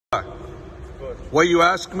coach. What you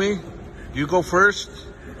ask me? You go first?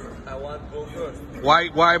 I want to go first.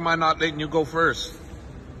 Why am I not letting you go first?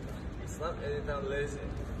 It's not anytime lazy.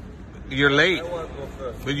 You're late. I want to go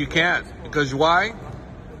first. But you can't. Because why?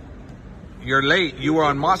 You're late. You were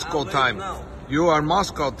on Moscow time. Now. You were on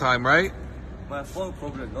Moscow time, right? My phone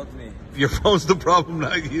problem, not me. Your phone's the problem,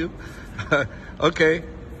 not you. Okay.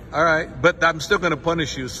 All right. But I'm still going to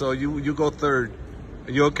punish you, so you go third.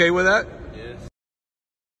 Are you okay with that? Yes.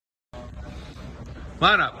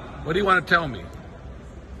 Man up. What do you want to tell me?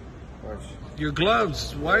 Watch. Your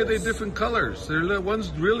gloves, why are they different colors?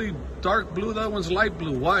 One's really dark blue, the other one's light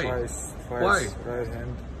blue. Why? Twice, Why? right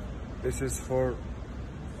hand. This is for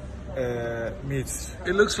mitts.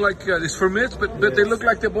 It looks like it's for mitts, but they look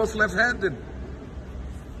like they're both left-handed.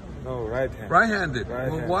 No, right hand. Right-handed. Right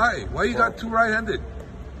Well, hand. why? Why you got two right-handed?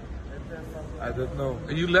 I don't know.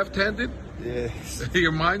 Are you left-handed? Yes.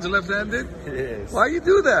 Your mind's left-handed? Yes. Why you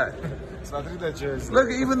do that? Смотри на jersey.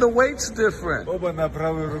 Look, even the weight's different. Оба на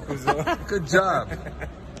правую руку взял. Good job.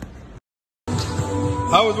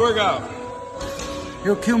 How was workout?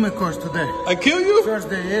 You kill me, coach, today. I kill you? First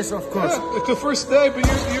day, yes, of course. Yeah, it's the first day, but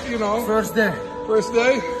you know. First day. First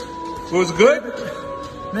day? It was good?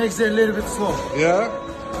 Next day, a little bit slow. Yeah?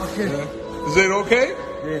 Okay. Yeah. Is it okay?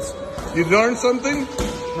 Yes. You learned something?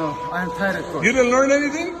 No, I'm tired, coach. You didn't learn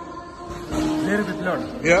anything? Little bit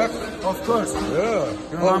learn. Yeah? Of course. Yeah.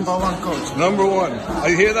 You're number one, coach. Number one.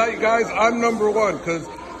 I hear that, you guys? I'm number one, because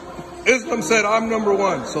Islam said I'm number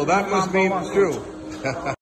one, so that must mean it's true.